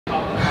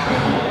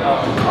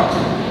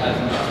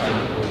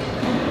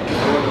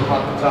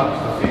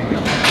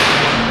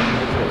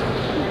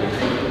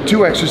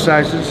Two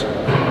exercises.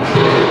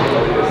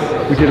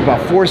 We did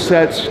about 4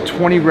 sets,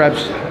 20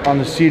 reps on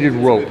the seated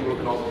rope.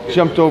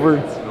 Jumped over,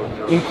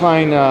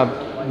 incline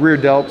rear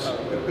delts.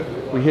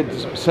 We hit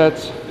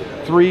sets,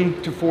 3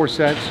 to 4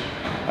 sets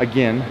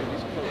again.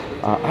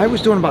 I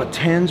was doing about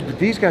 10s, but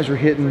these guys were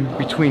hitting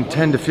between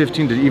 10 to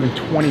 15 to even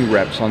 20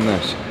 reps on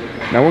this.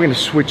 Now we're gonna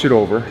switch it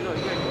over.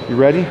 You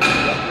ready?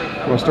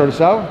 You wanna start us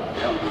out?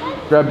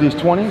 Grab these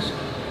 20s.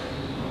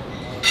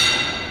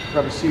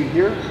 Grab a seat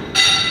here.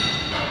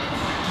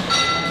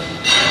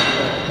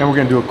 And we're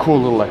gonna do a cool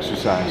little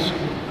exercise.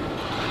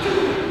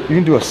 You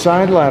can do a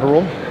side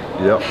lateral,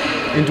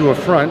 into a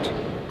front,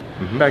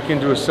 back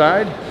into a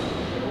side,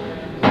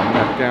 and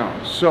back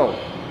down. So,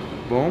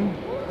 boom,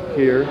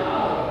 here,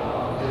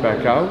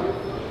 back out,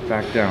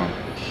 back down.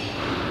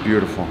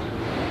 Beautiful.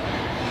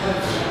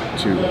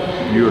 2,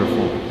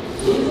 beautiful.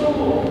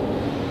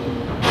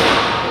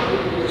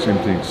 Same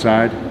thing,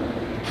 side,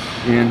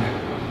 in,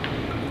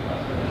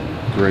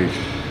 great,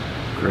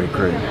 great,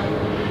 great.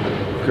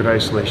 Good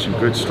isolation,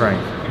 good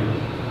strength.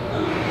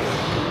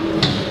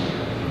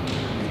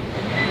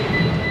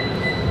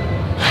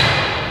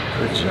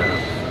 Good job.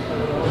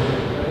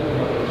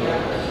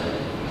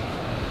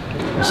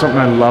 There's something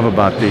I love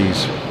about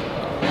these,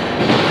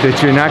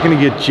 that you're not going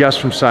to get just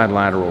from side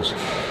laterals.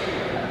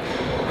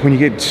 When you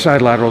get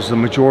side laterals, the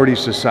majority of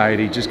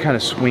society just kind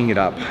of swing it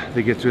up.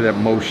 They get through that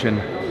motion.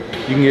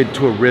 You can get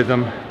to a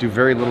rhythm, do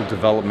very little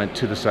development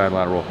to the side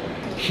lateral.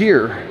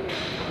 Here,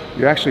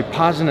 you're actually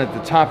pausing at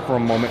the top for a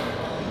moment,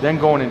 then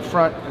going in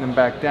front and then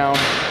back down.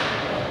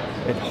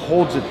 It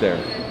holds it there.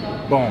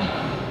 Boom.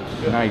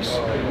 Nice.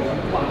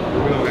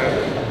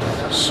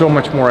 So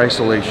much more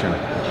isolation.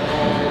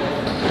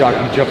 Doc,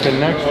 you jump in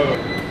next.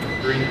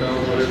 Green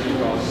belt, whatever you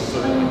call it.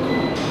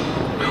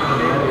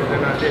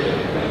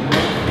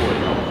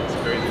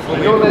 I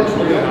know that's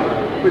but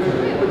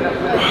that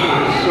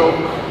so.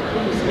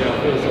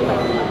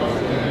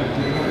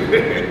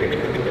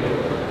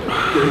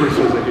 Everybody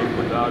says I gave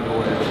my dog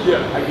away.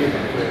 Yeah, I gave my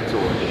plants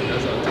away.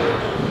 That's not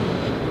terrible.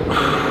 I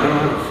don't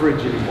have a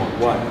fridge anymore.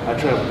 Why? I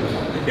travel too much.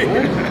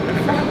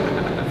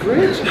 What?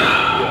 Fridge?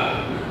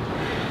 Yeah.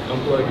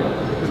 Unplug it.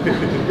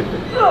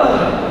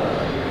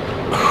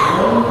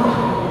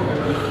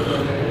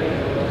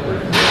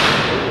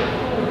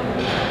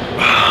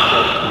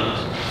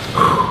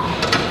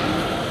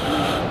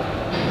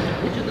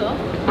 Did you go?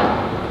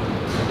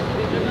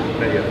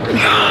 Not yet.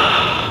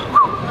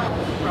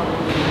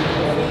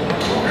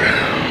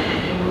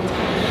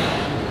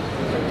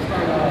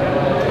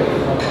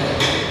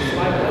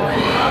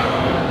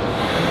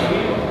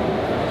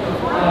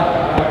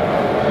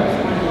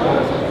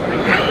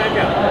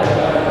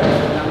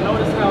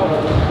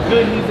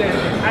 Good he's at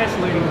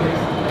isolating this.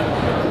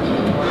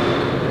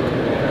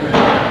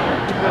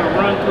 You're gonna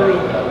run through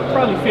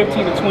probably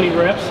 15 to 20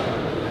 reps.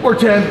 Or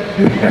 10.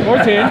 Or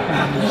 10.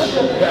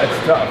 That's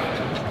tough.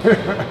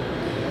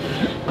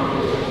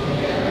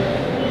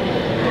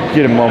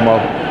 Get him, Momo.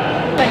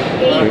 Like 8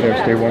 Stay there,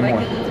 reps. stay one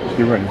more.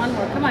 You're ready. One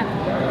more, come on.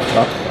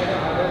 Up.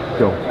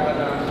 Go.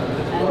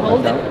 And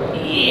hold it.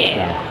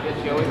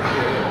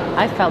 Yeah.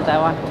 I felt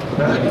that one.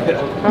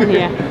 From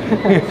here.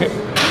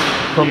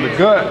 From the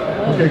gut.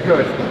 Okay,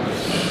 good.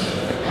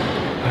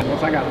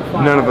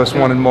 None of us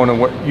wanted Mona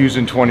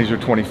using 20s or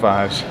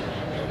 25s.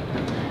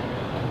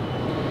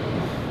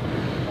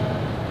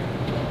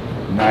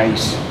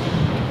 Nice.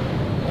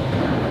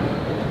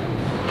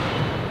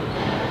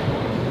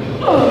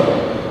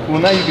 Well,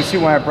 now you can see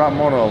why I brought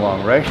Mona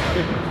along, right?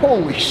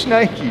 Holy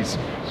shnikes.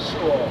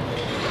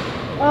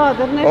 Oh,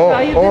 didn't I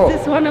tell you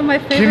this is one of my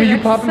favorite Jimmy, you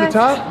popping the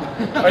top?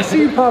 I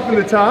see you popping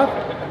the top.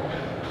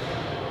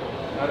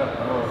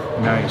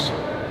 Nice.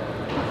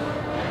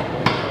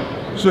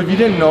 So if you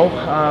didn't know,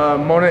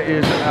 Mona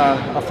is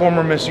a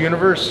former Miss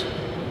Universe.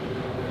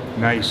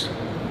 Nice.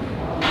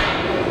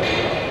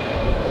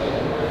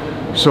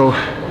 So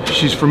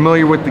she's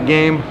familiar with the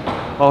game.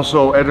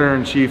 Also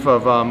editor-in-chief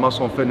of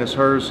Muscle and Fitness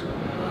Hers.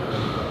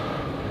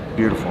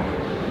 Beautiful.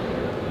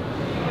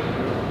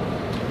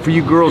 For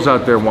you girls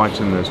out there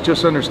watching this,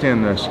 just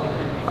understand this.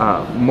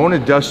 Mona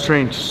does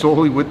train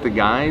solely with the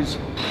guys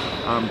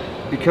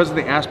because of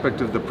the aspect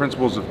of the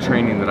principles of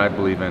training that I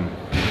believe in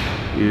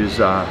is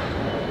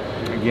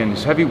again,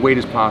 as heavy weight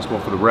as possible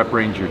for the rep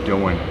range you're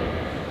doing.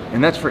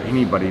 And that's for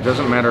anybody. It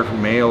doesn't matter if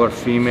male or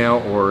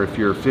female, or if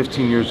you're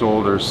 15 years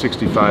old or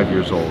 65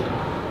 years old.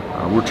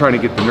 We're trying to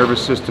get the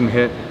nervous system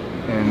hit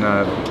and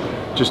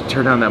just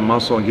tear down that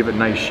muscle and give it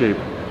nice shape.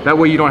 That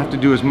way you don't have to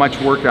do as much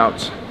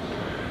workouts.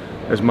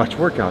 I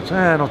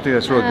don't think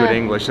that's real good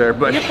English there,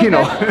 but you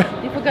know.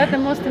 You forgot the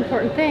most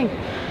important thing.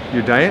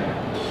 Your diet?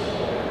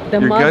 The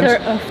Your mother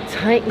guns? of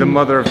Titan. The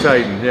mother of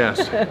Titan,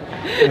 yes.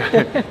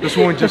 This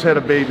woman just had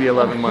a baby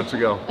 11 months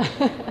ago.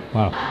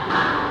 Wow.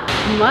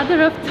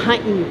 Mother of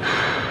Titan.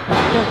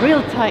 The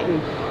real Titan.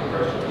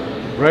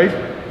 Right?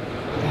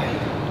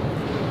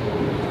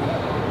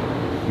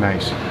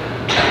 Nice.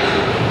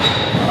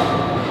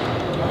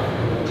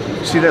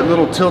 See that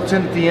little tilt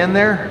in at the end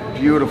there?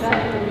 Beautiful.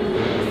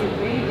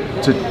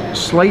 It's a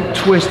slight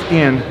twist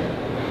in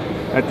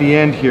at the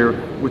end here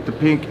with the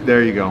pink.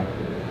 There you go.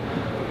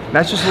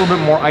 That's just a little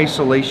bit more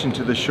isolation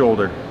to the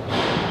shoulder.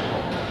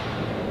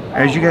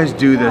 As you guys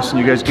do this and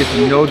you guys get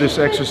to know this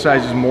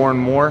exercises more and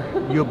more,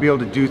 you'll be able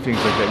to do things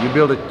like that. You'll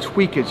be able to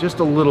tweak it just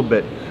a little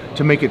bit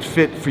to make it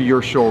fit for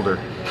your shoulder.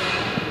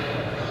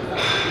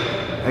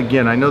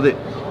 Again, I know that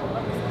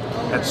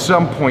at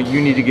some point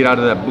you need to get out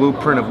of that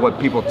blueprint of what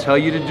people tell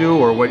you to do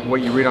or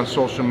what you read on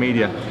social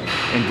media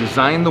and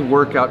design the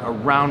workout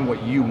around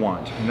what you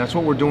want. And that's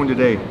what we're doing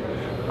today.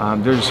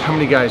 There's how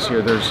many guys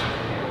here? There's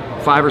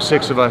 5 or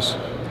 6 of us,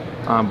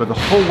 but the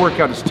whole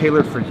workout is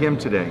tailored for him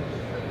today.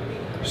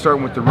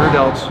 Starting with the rear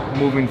delts,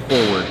 moving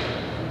forward.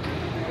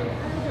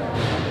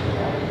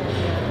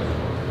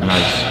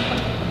 Nice.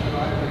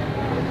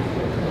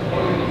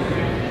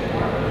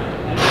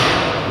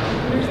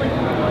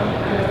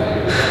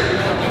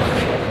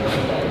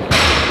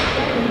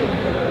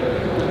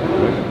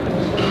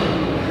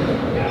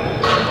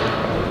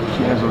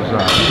 She has those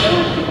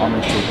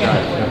almond shaped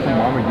guys. Is that from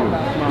mom or you?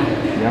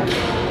 Yeah?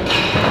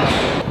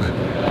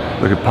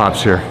 Look at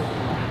Pops here.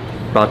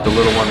 About the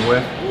little one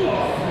with.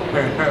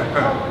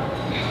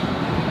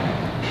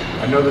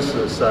 I know this is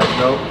a side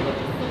note,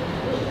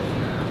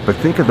 but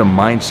think of the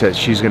mindset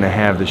she's going to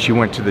have that she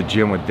went to the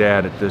gym with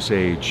Dad at this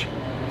age.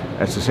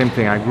 That's the same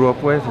thing I grew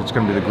up with. It's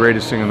going to be the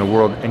greatest thing in the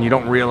world, and you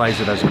don't realize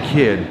it as a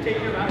kid.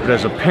 But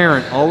as a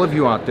parent, all of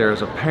you out there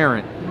as a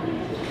parent,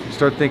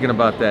 start thinking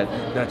about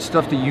that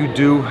stuff that you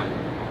do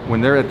when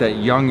they're at that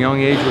young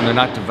age, when they're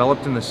not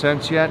developed in the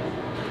sense yet.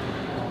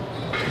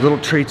 Little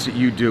traits that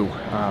you do,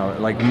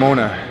 like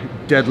Mona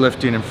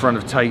deadlifting in front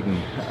of Titan.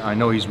 I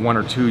know he's 1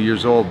 or 2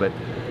 years old, but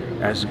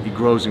as he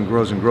grows and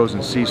grows and grows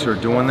and sees her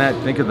doing that,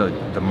 think of the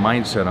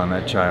mindset on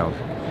that child.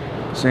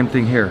 Same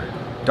thing here.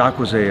 Doc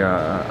was an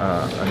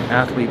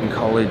athlete in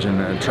college and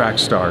a track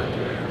star,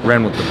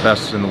 ran with the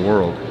best in the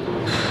world.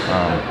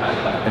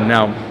 And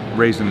now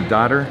raising a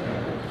daughter,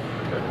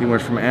 he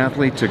went from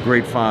athlete to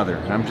great father.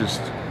 And I'm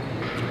just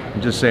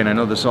saying, I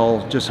know this is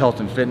all just health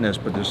and fitness,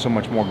 but there's so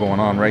much more going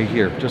on right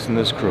here, just in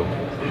this crew.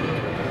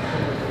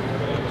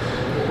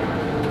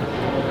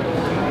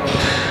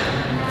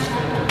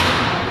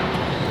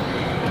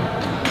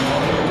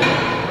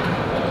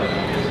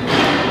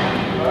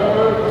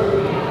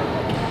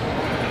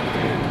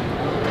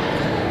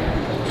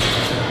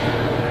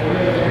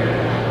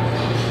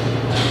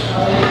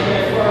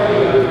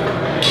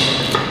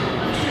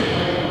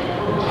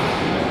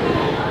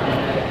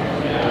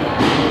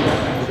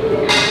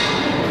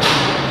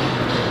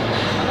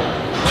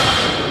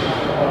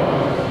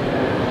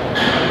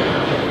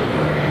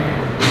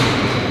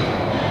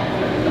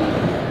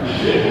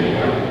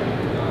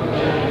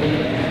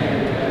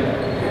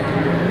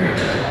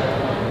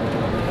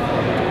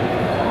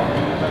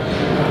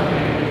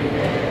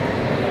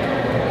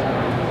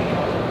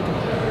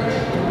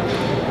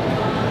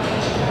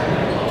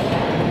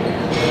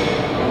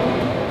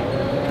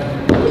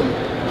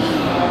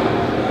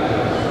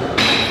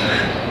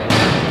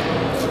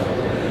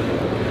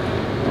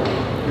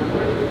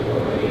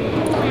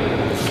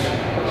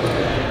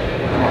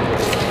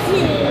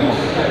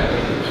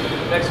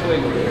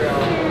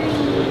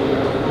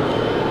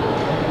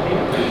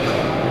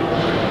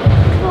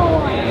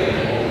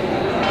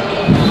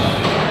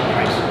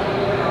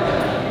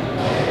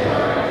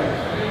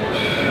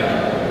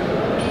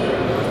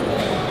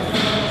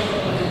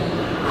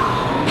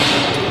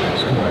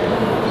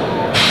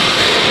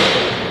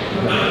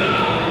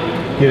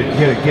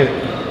 Get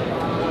it.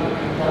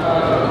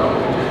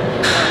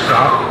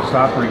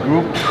 Stop,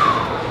 regroup.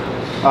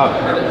 Up.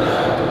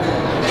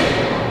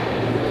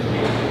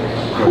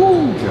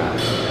 Woo.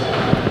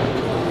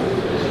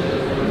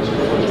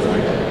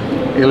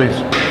 Aliens.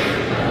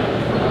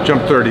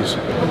 Jump 30s.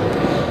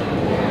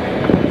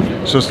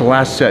 So it's the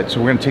last set. So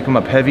we're gonna take them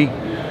up heavy.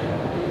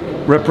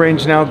 Rep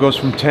range now goes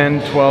from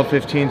 10, 12,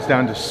 15s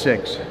down to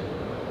 6.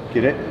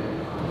 Get it?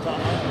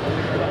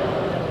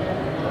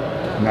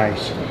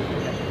 Nice.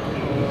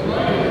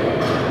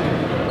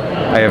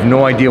 I have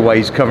no idea why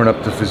he's covering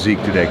up the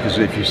physique today, because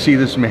if you see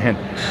this man,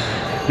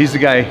 he's the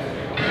guy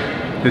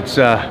that's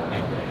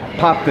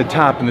popped the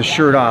top and the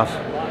shirt off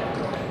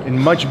in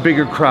much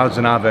bigger crowds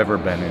than I've ever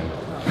been in.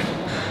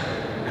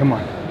 Come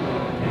on.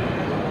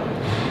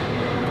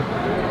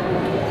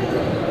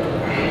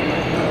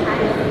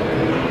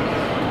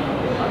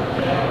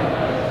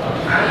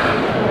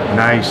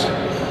 Nice.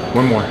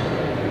 One more.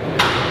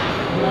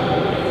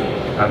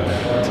 Out of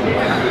there.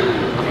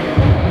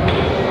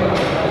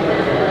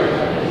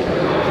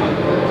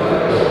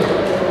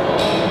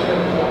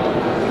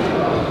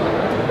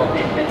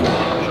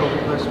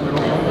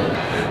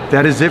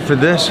 That is it for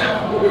this.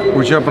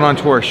 We're jumping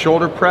onto our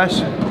shoulder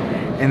press,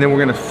 and then we're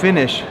gonna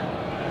finish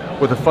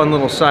with a fun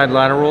little side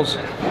laterals.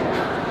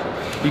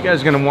 You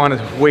guys are gonna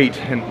wanna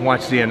wait and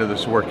watch the end of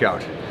this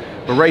workout.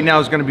 But right now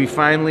is gonna be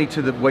finally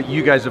to what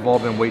you guys have all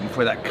been waiting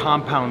for, that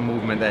compound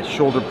movement, that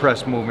shoulder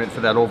press movement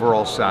for that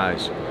overall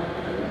size.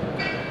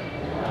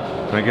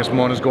 And I guess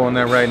Mona's going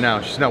there right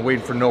now. She's not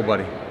waiting for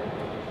nobody.